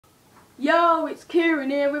Yo, it's Kieran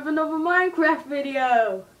here with another Minecraft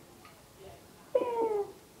video.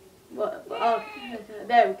 What? Oh,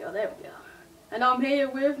 there we go. And I'm here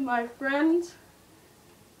with my friends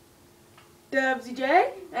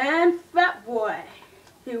Dubsyjay and Fat Boy,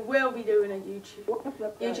 who will be doing a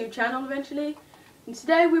YouTube channel eventually. And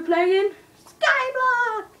today we're playing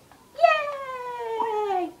Skyblock.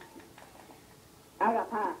 Yay! I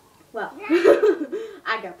got pie. Well,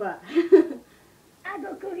 I got pie. I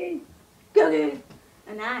got cookies. Cookies.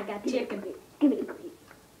 And I got chicken. Give me the cookies.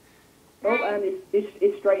 Oh, and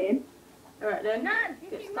it's straight in. Alright then, No,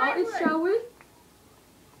 get started, shall we?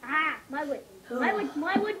 Ah, my wood.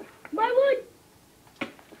 My wood.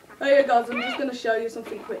 Oh yeah guys, I'm just going to show you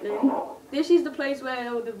something quickly. This is the place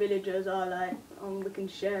where all the villagers are like, we can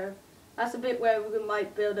share. That's the bit where we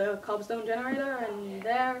might build a cobblestone generator, and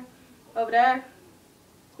there, over there,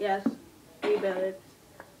 yes, we build it.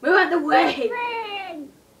 Move out the way!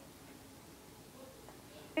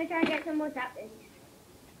 I'm trying to get some more saplings.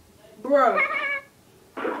 Bro.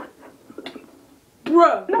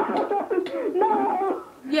 No!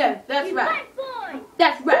 Yeah, that's right. Boy.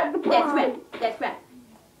 That's right.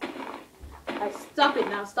 Right, stop it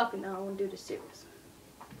now, I want to do this serious.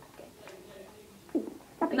 Okay.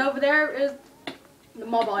 And over there is the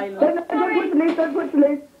mob island. Don't put the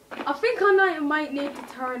leaf. I think I might need to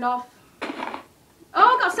turn off. Oh,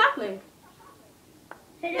 I got a sapling.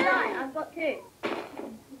 So did I. I've got two.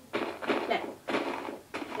 There.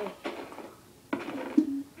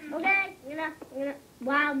 Okay, I'm gonna.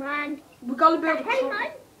 Wow, man. We gotta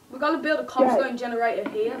build a cobblestone generator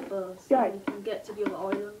here first, so we can get to the other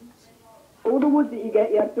islands. All the wood that you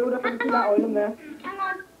get, build up into that island there. Hang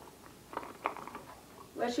on.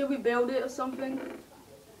 Where should we build it or something?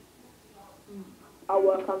 I'll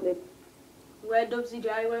work on this. Where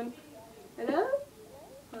Dubsyjay went? Hello?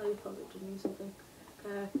 Oh, you probably just need something.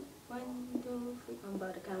 Okay. 1, 2, 3. I'm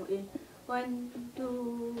about to count in. 1,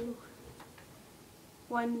 2.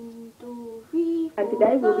 1, 2, 3, 4, And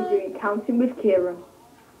today we'll be 5. doing counting with Kieran.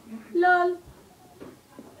 Lol.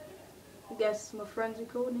 I guess my friend's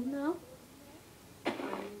recording now. 1,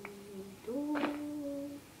 2,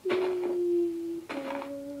 3, 4,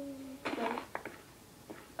 5.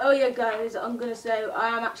 Oh yeah guys, I'm gonna say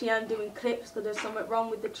I am doing clips because there's something wrong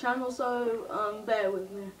with the channel, so bear with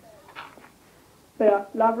me. So yeah,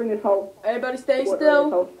 lather in this hole. Everybody stay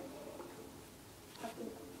still.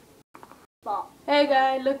 Hey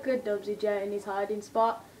guys, look at Dubsyjay in his hiding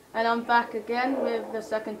spot. And I'm back again with the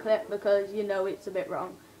second clip because you know it's a bit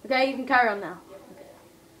wrong. Okay, you can carry on now. Okay.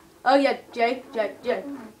 Oh yeah, Jay. Yeah,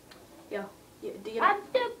 do you know? I'm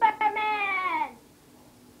Superman!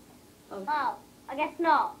 Oh, I guess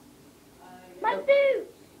not. My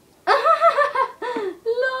boots!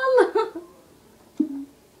 Lol!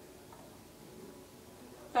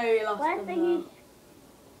 Oh, you lost Where's them the now.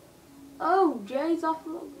 Oh, Jay's off.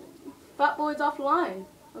 Fat Boy's offline.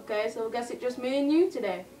 Okay, so I guess it's just me and you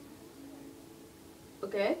today.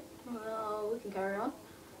 Okay, we can carry on.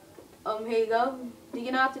 Here you go. Do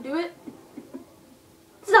you know how to do it?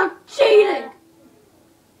 Stop cheating!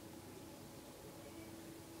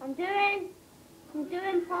 I'm doing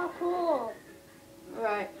parkour.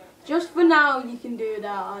 Alright, just for now you can do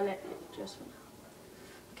that. I'll let you, just for now.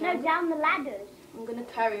 Okay. No, down the ladders. I'm gonna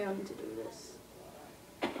carry on to do this.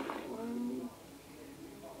 1,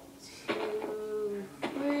 2,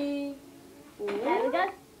 3, 4. There we go.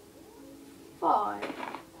 5. And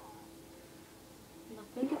I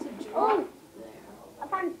think it's a drop there. I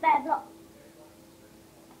found a spare block.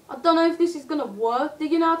 I don't know if this is gonna work. Do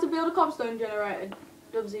you know how to build a cobblestone generator,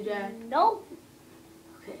 Dubsyjay? Nope.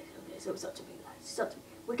 Okay, so it's up to me, guys.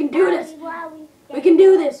 We can do this.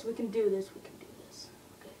 We can do this.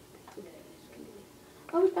 Okay,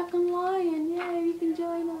 oh, he's back online. Yeah, you can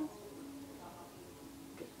join us.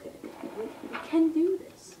 Okay. We can do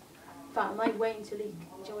this. In fact, I might wait until he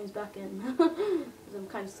joins back in. Because I'm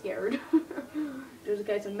kind of scared. Just in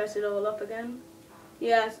case I mess it all up again.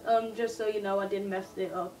 Yes, just so you know, I didn't mess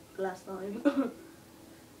it up last time.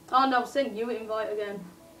 Oh no, send you invite again.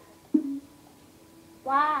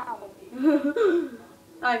 Wow.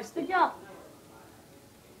 I'm still. Good job.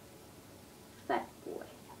 Fat Boy.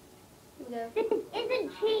 This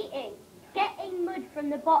isn't cheating. Getting mud from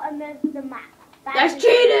the bottom of the map. That's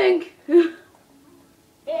cheating! It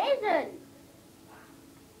isn't.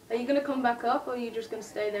 Are you gonna come back up, or are you just gonna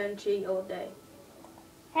stay there and cheat all day?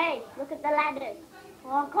 Hey, look at the ladders.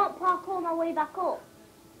 Oh, I can't parkour my way back up.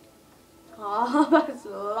 Oh, that's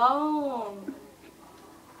long.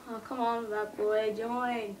 Oh, come on, Fat Boy,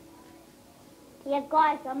 join. Yeah,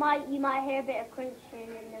 guys, you might hear a bit of crunching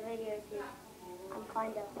in the video too. I'm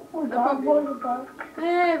kind of.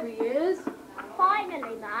 There he is.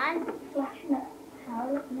 Finally, man.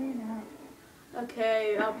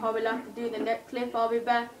 Okay, I'll probably have to do the next clip. I'll be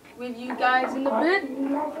back with you guys in a bit.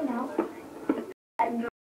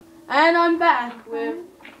 And I'm back with...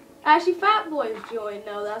 Actually, Fat Boy's joined.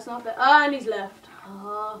 No, that's not fair. Ah, and he's left.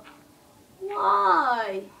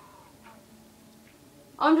 Why?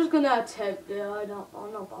 I'm just gonna attempt it. I'm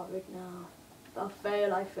not bothered now. If I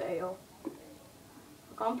fail, I fail.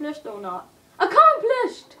 Accomplished or not?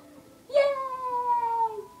 Accomplished! Yay!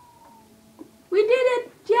 We did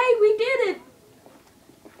it! Jay, we did it!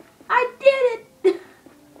 I did it!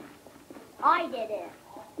 I did it.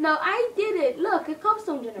 No, I did it. Look, a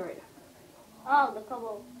cobblestone generator. Oh, the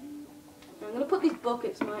cobble. I'm gonna put these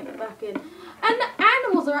buckets back in. And the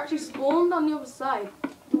animals are actually spawned on the other side.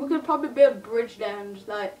 We could probably build a bridge down, just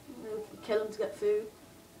like, kill them to get food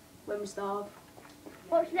when we starve.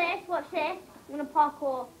 Watch this, watch this. I'm gonna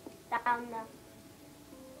parkour down the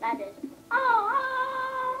ladders.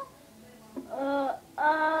 Oh!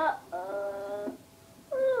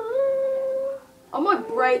 I might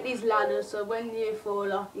break these ladders so when you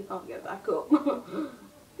fall off, you can't get back up.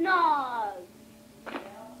 No!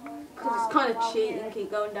 Because it's kind of cheating, keep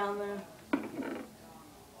going down there.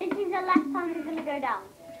 This is the last time we're gonna go down.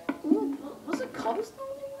 Ooh, was it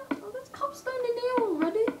cobblestone in there? Oh, there's cobblestone in here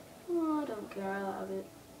already. Oh, I don't care, I'll have it.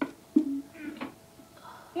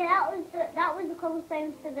 Yeah, that was the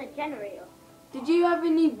cobblestone for the generator. Did you have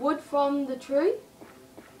any wood from the tree?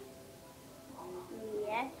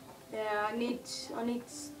 Yes. Yeah, I need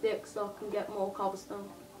sticks so I can get more cobblestone.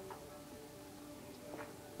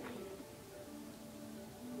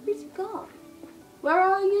 Where's he gone? Where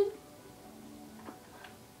are you?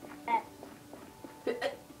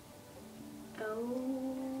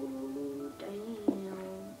 Oh,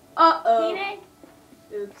 damn. Uh-oh.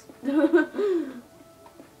 Oops.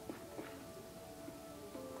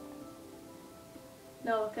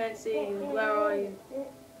 No, I can't see you. Where are you?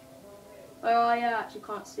 Where are you? I actually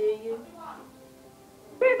can't see you.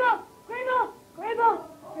 Grandma! Grandma! Grandma!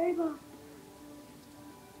 Grandma!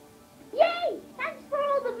 Yay! Thanks for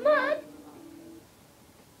all the mud!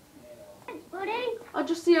 Thanks, buddy! I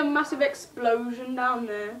just see a massive explosion down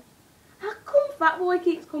there. How come Fat Boy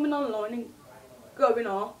keeps coming online and going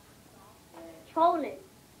off? Trolling.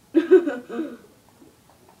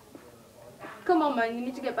 Come on, man, you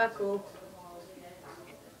need to get back up.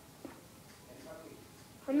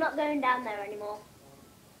 I'm not going down there anymore.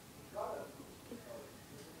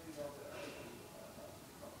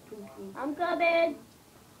 I'm coming.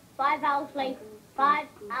 5 hours later. 5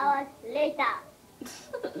 hours later.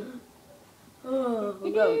 Oh,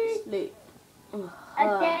 I'm going to sleep.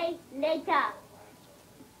 A day later.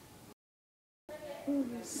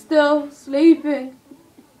 Still sleeping.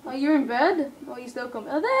 Oh, you're in bed? Oh, you still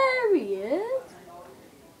coming? Oh, there he is.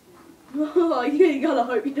 Oh, you gotta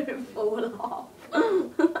hope you don't fall off.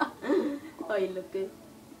 Oh, you look good.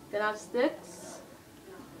 Can I have sticks?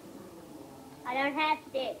 I don't have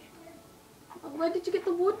sticks. Where did you get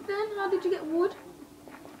the wood then? How did you get wood?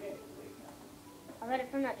 I got it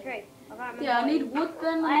from that tree. I can't remember. Yeah, I need wood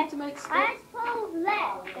then. I need to make sticks. I had 12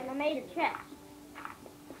 left and I made a chest.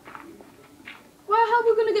 Well, how are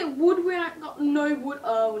we gonna get wood? We ain't got no wood.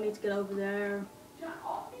 Oh, we need to get over there.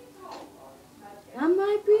 That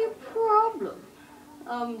might be a problem.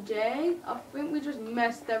 Jay, I think we just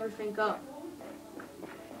messed everything up.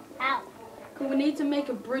 How? Cause we need to make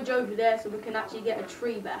a bridge over there so we can actually get a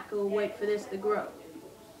tree back or wait for this to grow.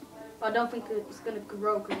 I don't think it's gonna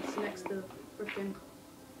grow because it's next to freaking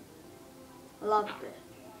a lava pit.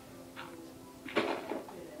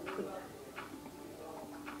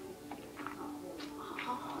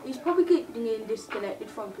 He's probably getting disconnected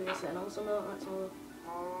from PSN or something like that. So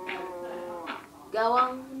go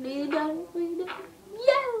on, need on,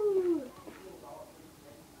 yo!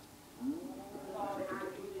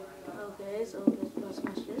 Okay, so let's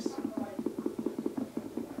smash this.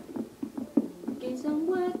 Get some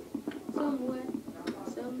wood, some wood,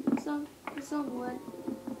 some wood.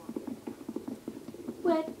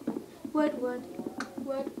 Wood, wood, wood,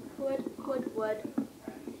 wood, wood, wood,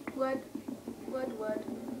 wood, wood, wood.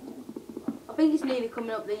 I think it's nearly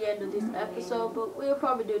coming up the end of this episode, but we'll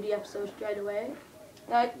probably do the episode straight away.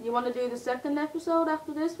 You want to do the second episode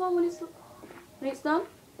after this one when it's done?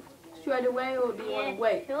 Straight away, or do you want to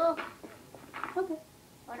wait? Sure. Okay.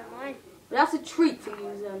 I don't mind. But that's a treat for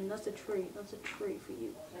you, Zen. That's a treat. That's a treat for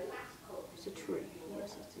you. It's a treat.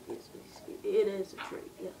 Yes, it is a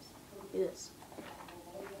treat. Yes, it is.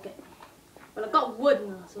 Okay. But I got wood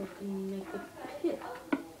now, so I can make a pit.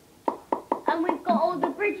 And we've got all the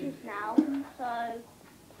bridges now, so...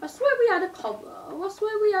 I swear we had a cobbler. I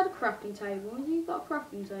swear we had a crafting table. You got a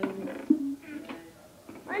crafting table.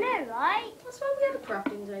 I know, right? That's why we had a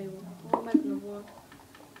crafting table. We'll make another one.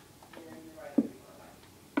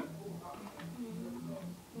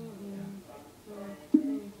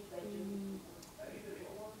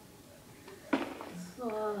 So,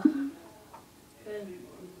 okay.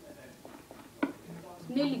 It's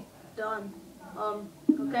nearly done.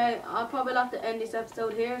 Okay, I'll probably have to end this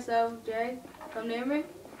episode here, so Jay, come near me.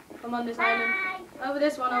 Come on this island. Over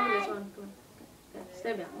this one, over this one. Come on. Okay,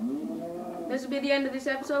 stay down. This will be the end of this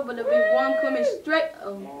episode, but there'll be one coming straight.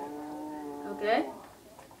 Okay.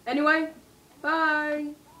 Anyway, bye.